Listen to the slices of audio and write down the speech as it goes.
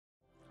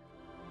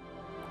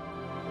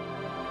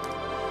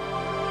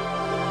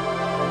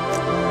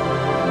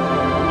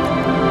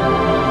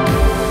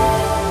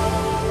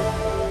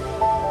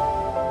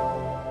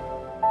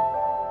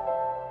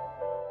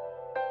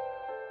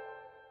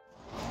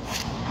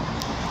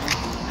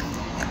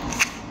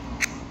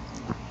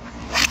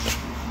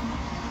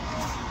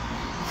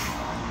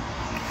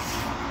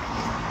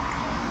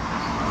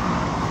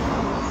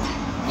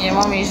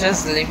Mommy's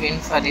just living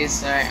for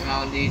this right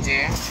now,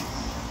 DJ.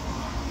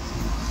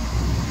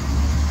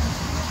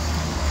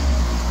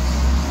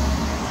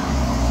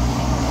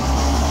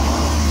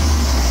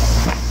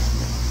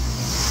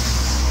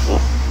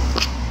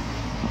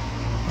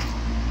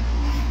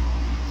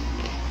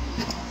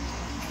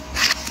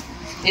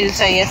 Is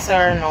it a yes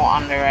or no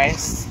on the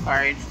rice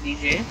porridge,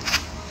 DJ?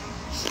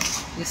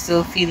 You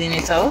still feeling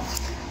it out?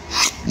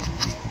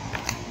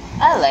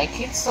 I like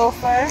it so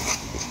far.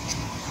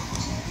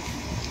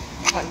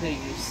 What do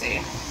you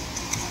say?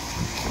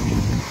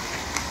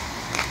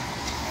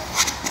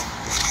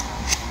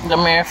 The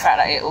mere fact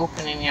that you're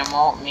opening your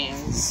mouth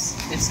means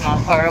it's not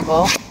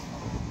horrible.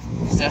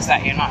 It's just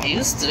that you're not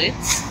used to it.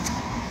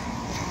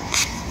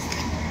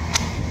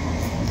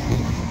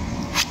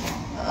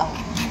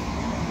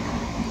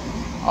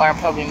 Or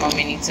probably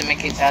mommy needs to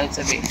make it a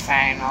little bit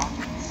finer.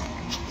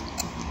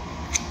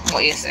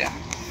 What you say?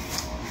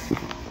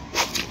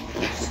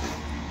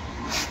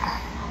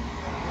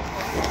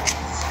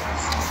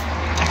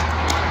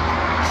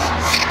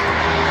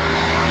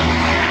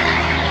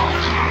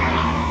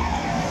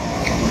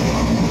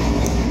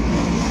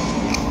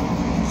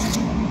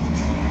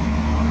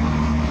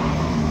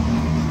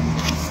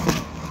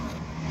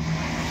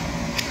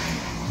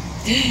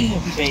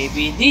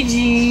 Baby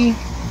DJ,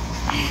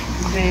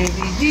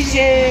 baby DJ,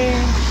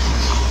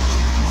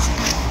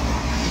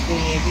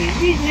 baby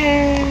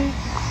DJ.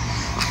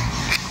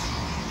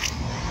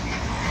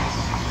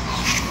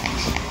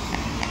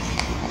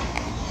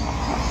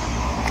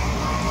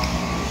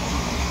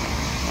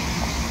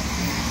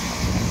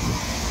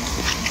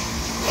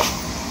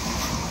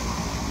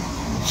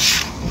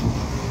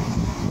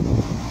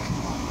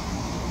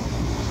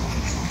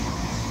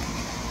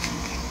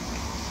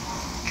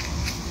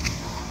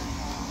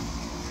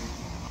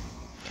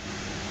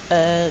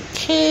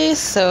 Okay,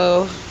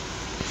 so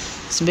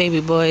it's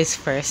baby boy's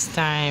first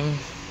time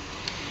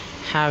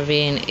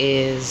having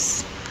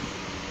his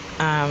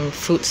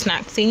fruit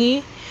snack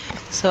thingy.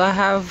 So I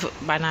have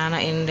banana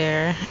in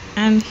there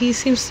and he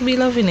seems to be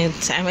loving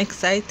it. I'm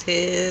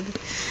excited.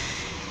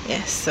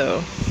 Yes,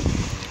 so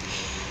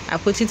I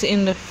put it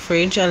in the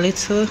fridge a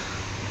little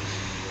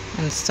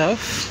and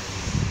stuff.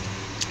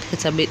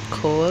 It's a bit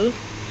cold,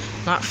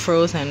 not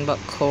frozen but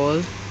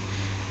cold,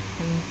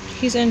 and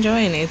he's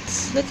enjoying it.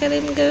 Look at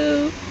him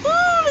go.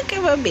 Oh, look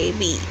at my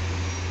baby.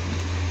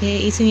 Yeah,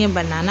 eating your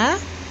banana.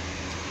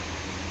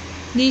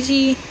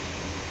 DJ,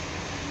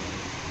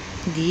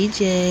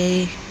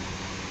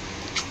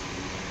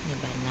 your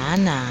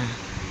banana.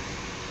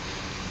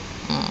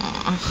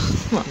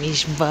 Oh,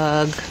 mommy's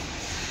bug.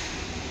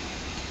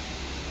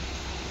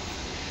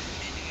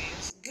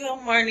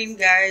 Good morning,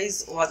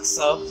 guys. What's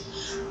up?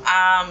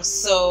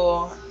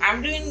 So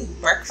I'm doing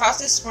breakfast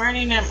this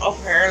morning. I'm up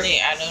early.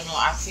 I don't know,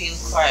 I feel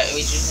quite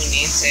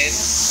rejuvenated.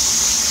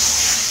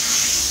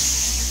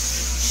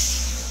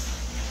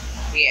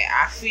 Yeah,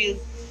 I feel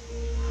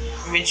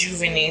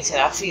rejuvenated.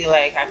 I feel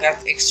like I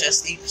got extra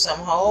sleep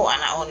somehow,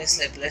 and I only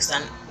slept less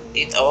than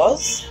 8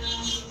 hours.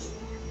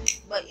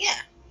 But yeah,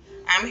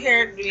 I'm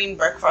here doing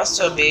breakfast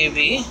for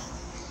baby.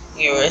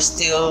 Yeah, we're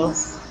still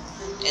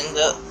in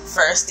the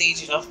first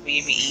stage of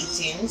baby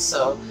eating,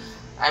 so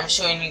I'm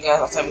showing you guys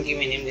what I'm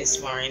giving him this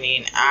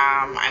morning.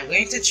 I'm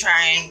going to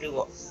try and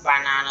do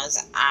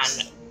bananas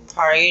and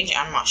porridge.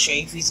 I'm not sure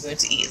if he's going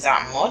to eat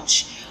that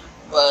much,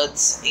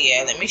 but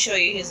yeah, let me show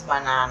you his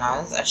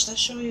bananas. I should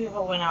show you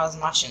how when I was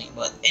mashing it,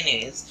 but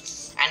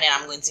anyways, and then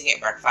I'm going to get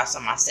breakfast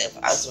for myself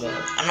as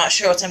well. I'm not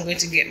sure what I'm going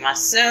to get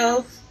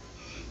myself,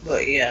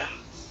 but yeah.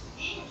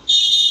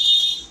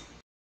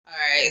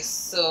 Alright,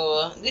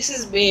 so this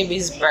is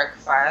baby's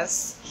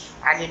breakfast.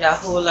 I did a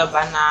whole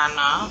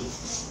banana.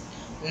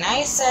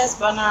 Nice size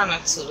banana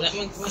too. Let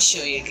me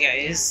show you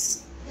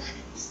guys.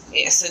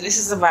 Yeah, so this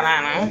is a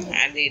banana.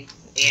 I did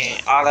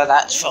all of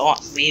that for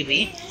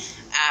baby.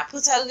 I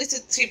put a little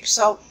tips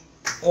of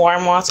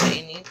warm water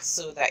in it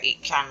so that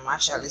it can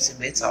mash a little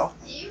better.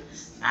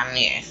 And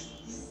yeah,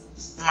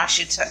 mash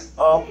it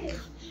up.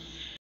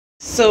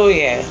 So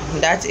yeah,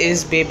 that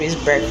is baby's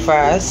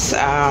breakfast.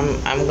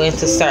 I'm going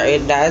to start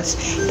with that.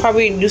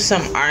 Probably do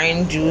some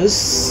orange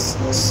juice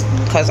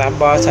because I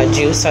bought a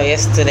juicer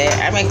yesterday.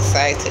 I'm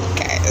excited,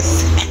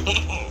 guys.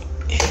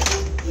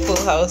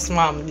 Full house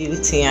mom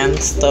duty and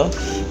stuff.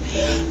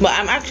 But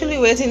I'm actually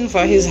waiting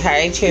for his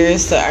high chair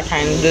so I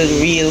can do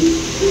the real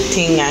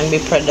thing and be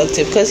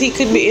productive, because he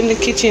could be in the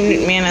kitchen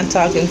with me and I'm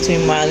talking to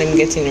him while I'm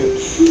getting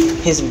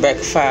his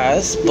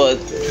breakfast.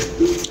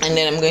 And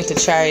then I'm going to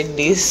try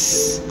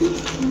this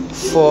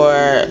for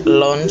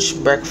lunch,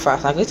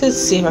 breakfast. I'm going to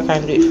see if I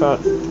can do it for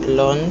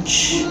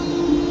lunch,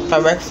 for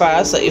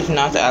breakfast. So if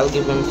not, I'll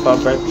give him for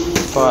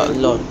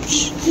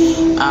lunch.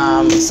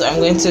 So I'm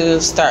going to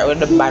start with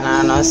the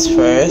bananas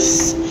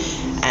first,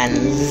 and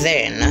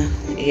then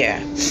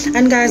yeah.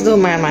 And guys,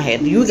 don't mind my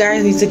head. You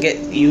guys need to get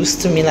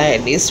used to me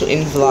like this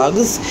in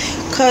vlogs,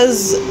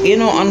 because you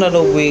know, under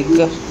the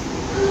wig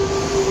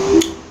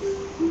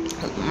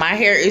my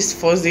hair is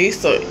fuzzy.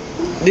 So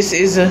this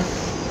is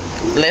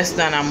less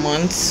than a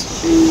month.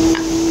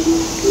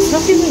 It's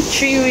not even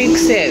 3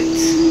 weeks yet.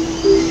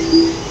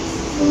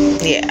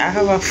 Yeah, I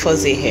have a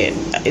fuzzy head.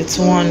 It's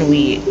 1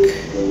 week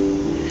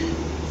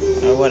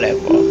or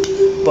whatever,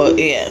 but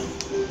yeah,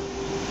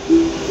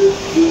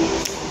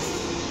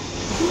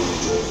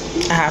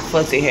 I have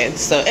fuzzy head.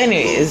 So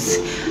anyways,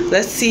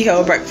 let's see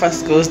how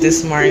breakfast goes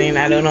this morning.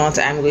 I don't know what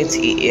I'm going to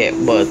eat yet,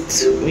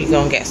 but we're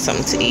gonna get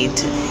something to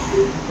eat.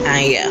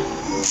 And yeah,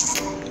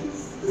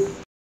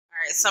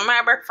 alright, so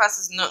my breakfast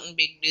is nothing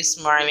big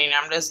this morning.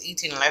 I'm just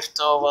eating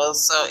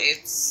leftovers. So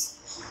it's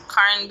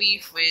corned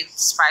beef with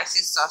spicy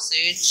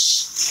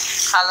sausage,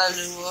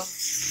 callaloo,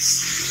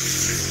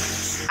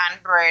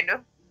 and bread.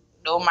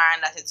 Don't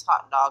mind that it's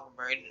hot dog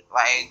bread.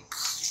 Like,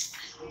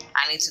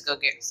 I need to go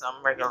get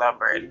some regular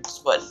bread,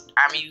 but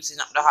I'm using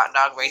up the hot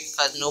dog bread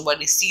because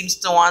nobody seems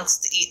to want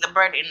to eat the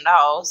bread in the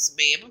house,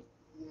 babe.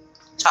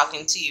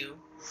 Talking to you.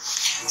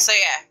 So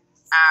yeah,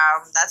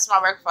 that's my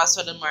breakfast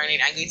for the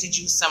morning. I'm going to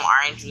juice some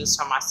orange juice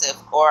for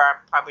myself, or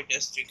I'll probably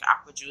just drink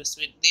apple juice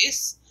with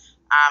this.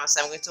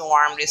 So I'm going to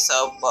warm this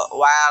up, but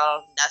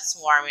while that's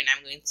warming,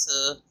 I'm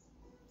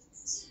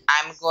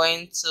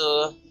going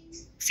to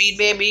feed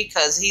baby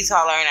because he's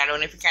hollering. I don't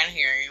know if you can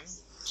hear him.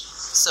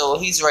 So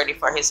he's ready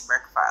for his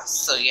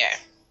breakfast. So yeah.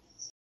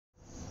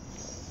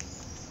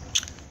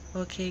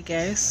 Okay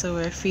guys, so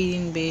we're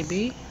feeding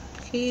baby.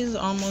 He's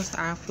almost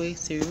halfway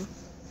through.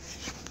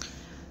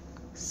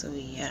 So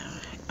yeah,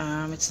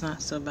 it's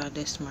not so bad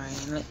this morning.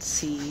 Let's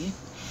see.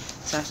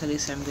 So after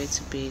this I'm going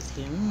to bathe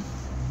him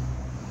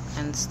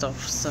and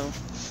stuff. So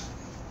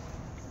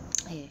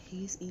yeah,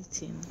 he's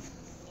eating.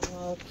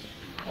 Well,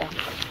 yeah.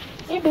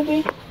 Hey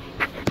baby.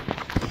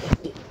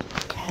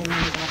 Can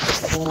you back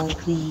the bowl,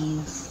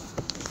 please?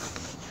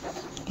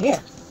 Here.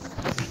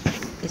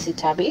 You see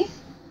Tabby?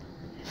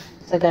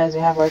 So guys, we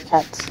have our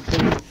cat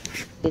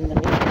in the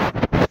middle.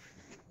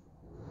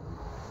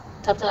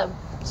 Tab.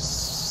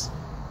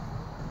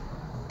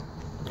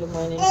 Good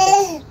morning.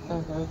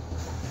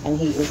 And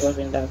he is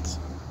loving that.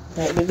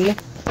 Right, baby?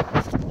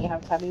 You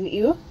have Tabby with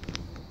you?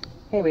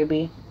 Hey,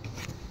 baby.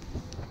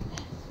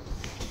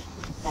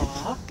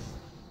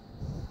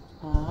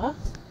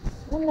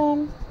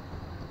 Nanan.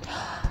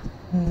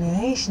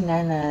 Nice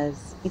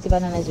nanas. Eat the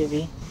bananas,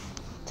 baby.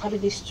 Tabby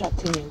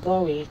distracting me. Go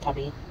away,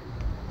 Tabby.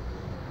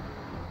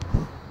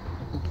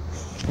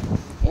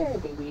 Here,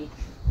 baby.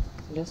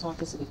 I just want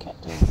to see the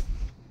cat down.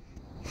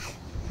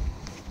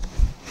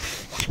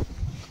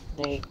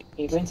 Like,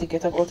 you're going to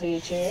get up out of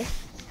your chair?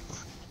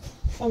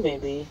 Come,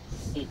 baby.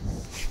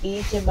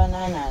 Eat your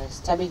bananas.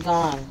 Tabby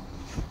gone.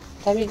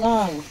 Tabby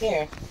gone.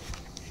 Here.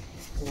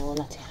 No,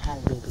 not your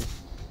hand, baby.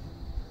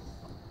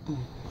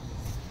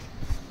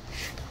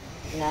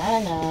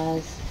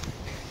 Bananas.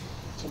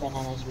 Eat your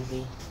bananas,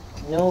 baby.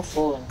 No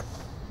phone.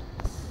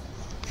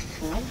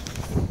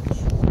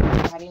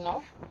 How do you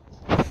know?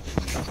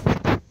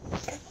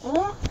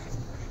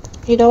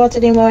 You don't want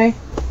it anymore?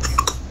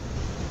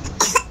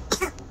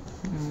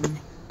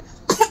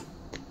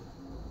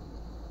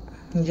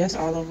 Just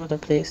all over the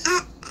place.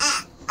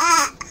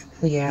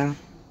 Yeah.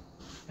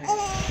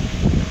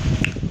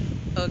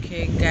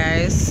 Okay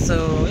guys,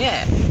 so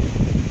yeah,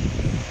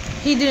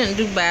 he didn't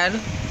do bad.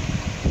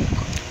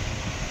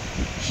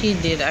 He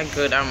did a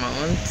good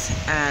amount,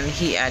 and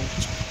he had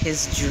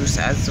his juice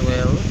as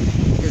well,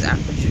 his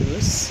apple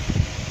juice.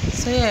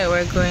 So yeah,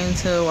 we're going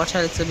to watch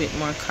a little bit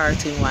more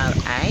cartoon while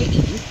I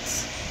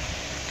eat,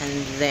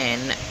 and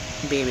then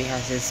baby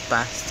has his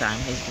bath time,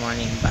 his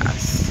morning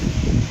bath.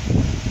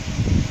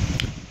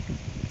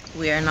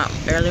 We are not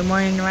early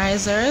morning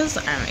risers,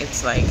 and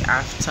it's like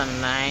after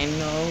 9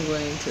 now,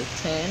 going to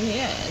 10.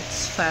 Yeah,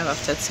 it's 5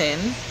 after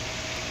 10.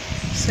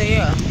 So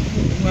yeah,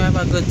 we have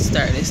a good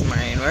start this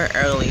morning. We're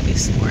early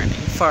this morning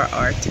for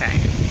our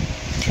time.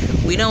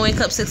 We don't wake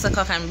up 6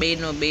 o'clock and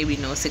bathe no baby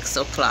no 6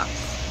 o'clock.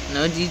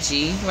 No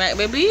GG, right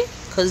baby?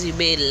 Cause you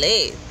bathe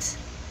late.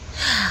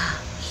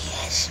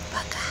 Yes,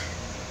 baka.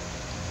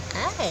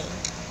 Hi.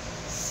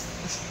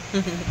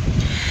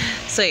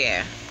 So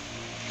yeah,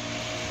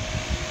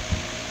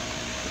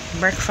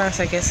 breakfast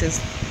I guess is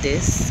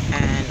this,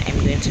 and I'm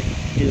going to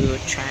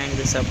try and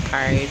do some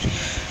porridge.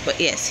 But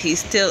yes, he's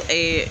still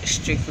a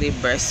strictly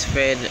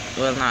breastfed,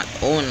 well, not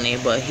only,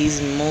 but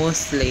he's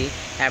mostly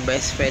a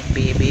breastfed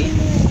baby.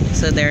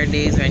 So there are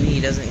days when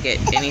he doesn't get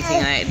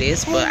anything like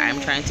this, but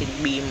I'm trying to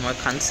be more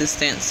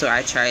consistent, so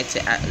I try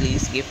to at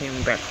least give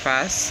him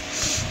breakfast,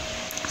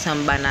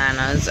 some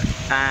bananas,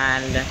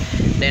 and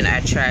then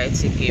I try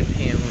to give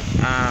him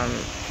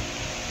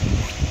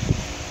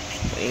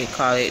what do you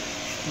call it,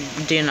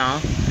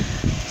 dinner,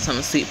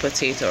 some sweet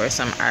potato or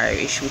some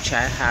Irish, which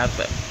I have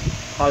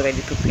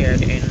already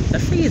prepared in the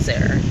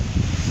freezer.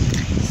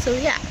 So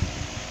yeah,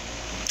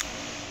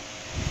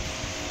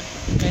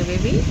 my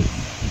baby.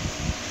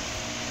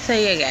 So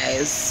yeah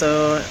guys,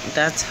 so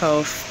that's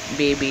how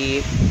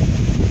baby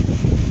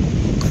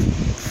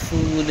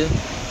food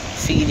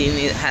feeding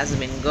it has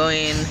been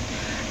going.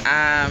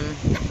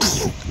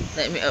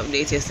 Let me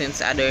update you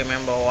since I don't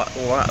remember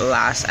what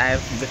last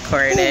I've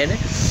recorded.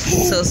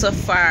 So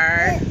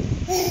far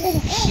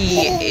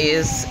he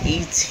is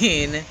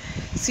eating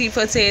sweet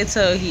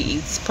potato, he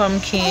eats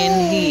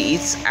pumpkin, he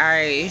eats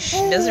Irish.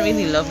 He doesn't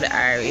really love the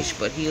Irish,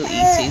 but he'll eat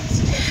it.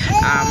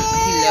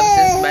 He loves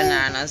his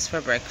bananas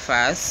for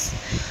breakfast.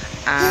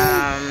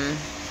 I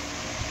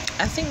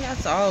think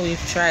that's all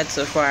we've tried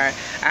so far.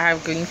 I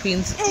have green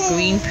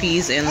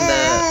peas in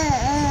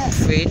the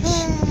fridge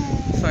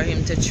for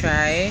him to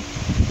try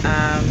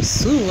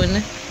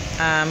soon.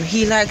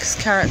 He likes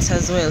carrots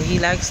as well. He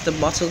likes the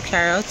bottle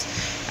carrot.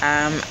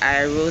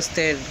 I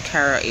roasted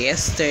carrot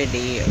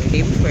yesterday or the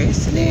day before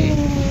yesterday.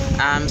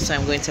 So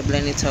I'm going to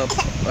blend it up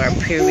or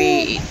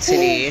puree it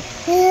today.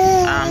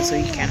 So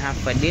he can have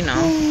for dinner.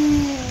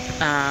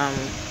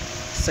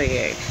 So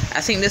yeah,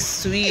 I think the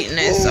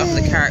sweetness of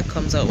the carrot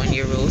comes out when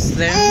you roast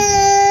them.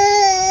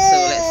 So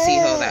let's see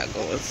how that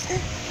goes.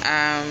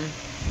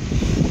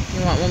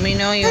 You want mommy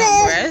now? You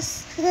want breast?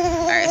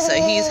 Alright, so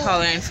he's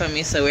hollering for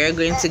me, so we're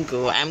going to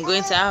go. I'm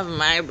going to have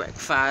my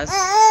breakfast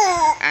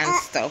and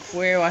stuff.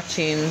 We're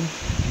watching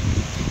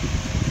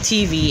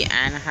TV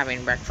and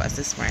having breakfast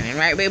this morning,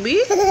 right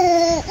baby?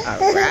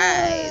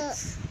 Alright.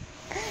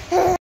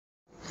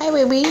 Hi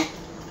baby.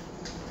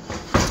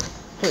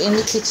 We're in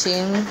the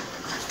kitchen.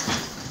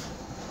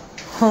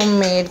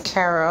 Homemade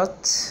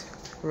carrot,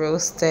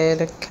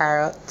 roasted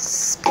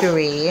carrots,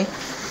 puree.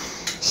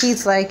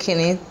 He's liking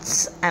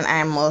it and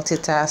I'm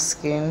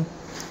multitasking.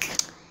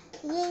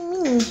 Yay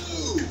me.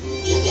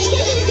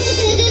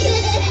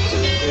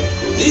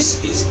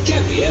 This is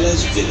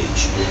Gabriella's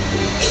village.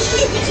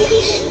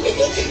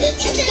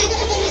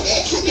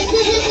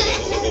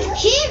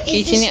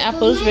 Eating your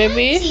apples,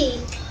 baby?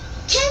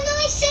 Can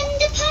I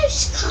send a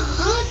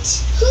postcard?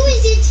 Who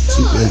is it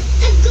for?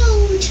 A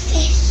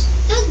goldfish.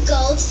 A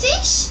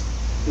goldfish?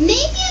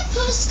 Maybe a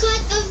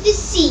postcard of the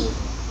sea.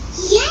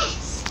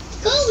 Yes,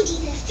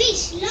 Goldie the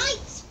fish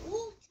likes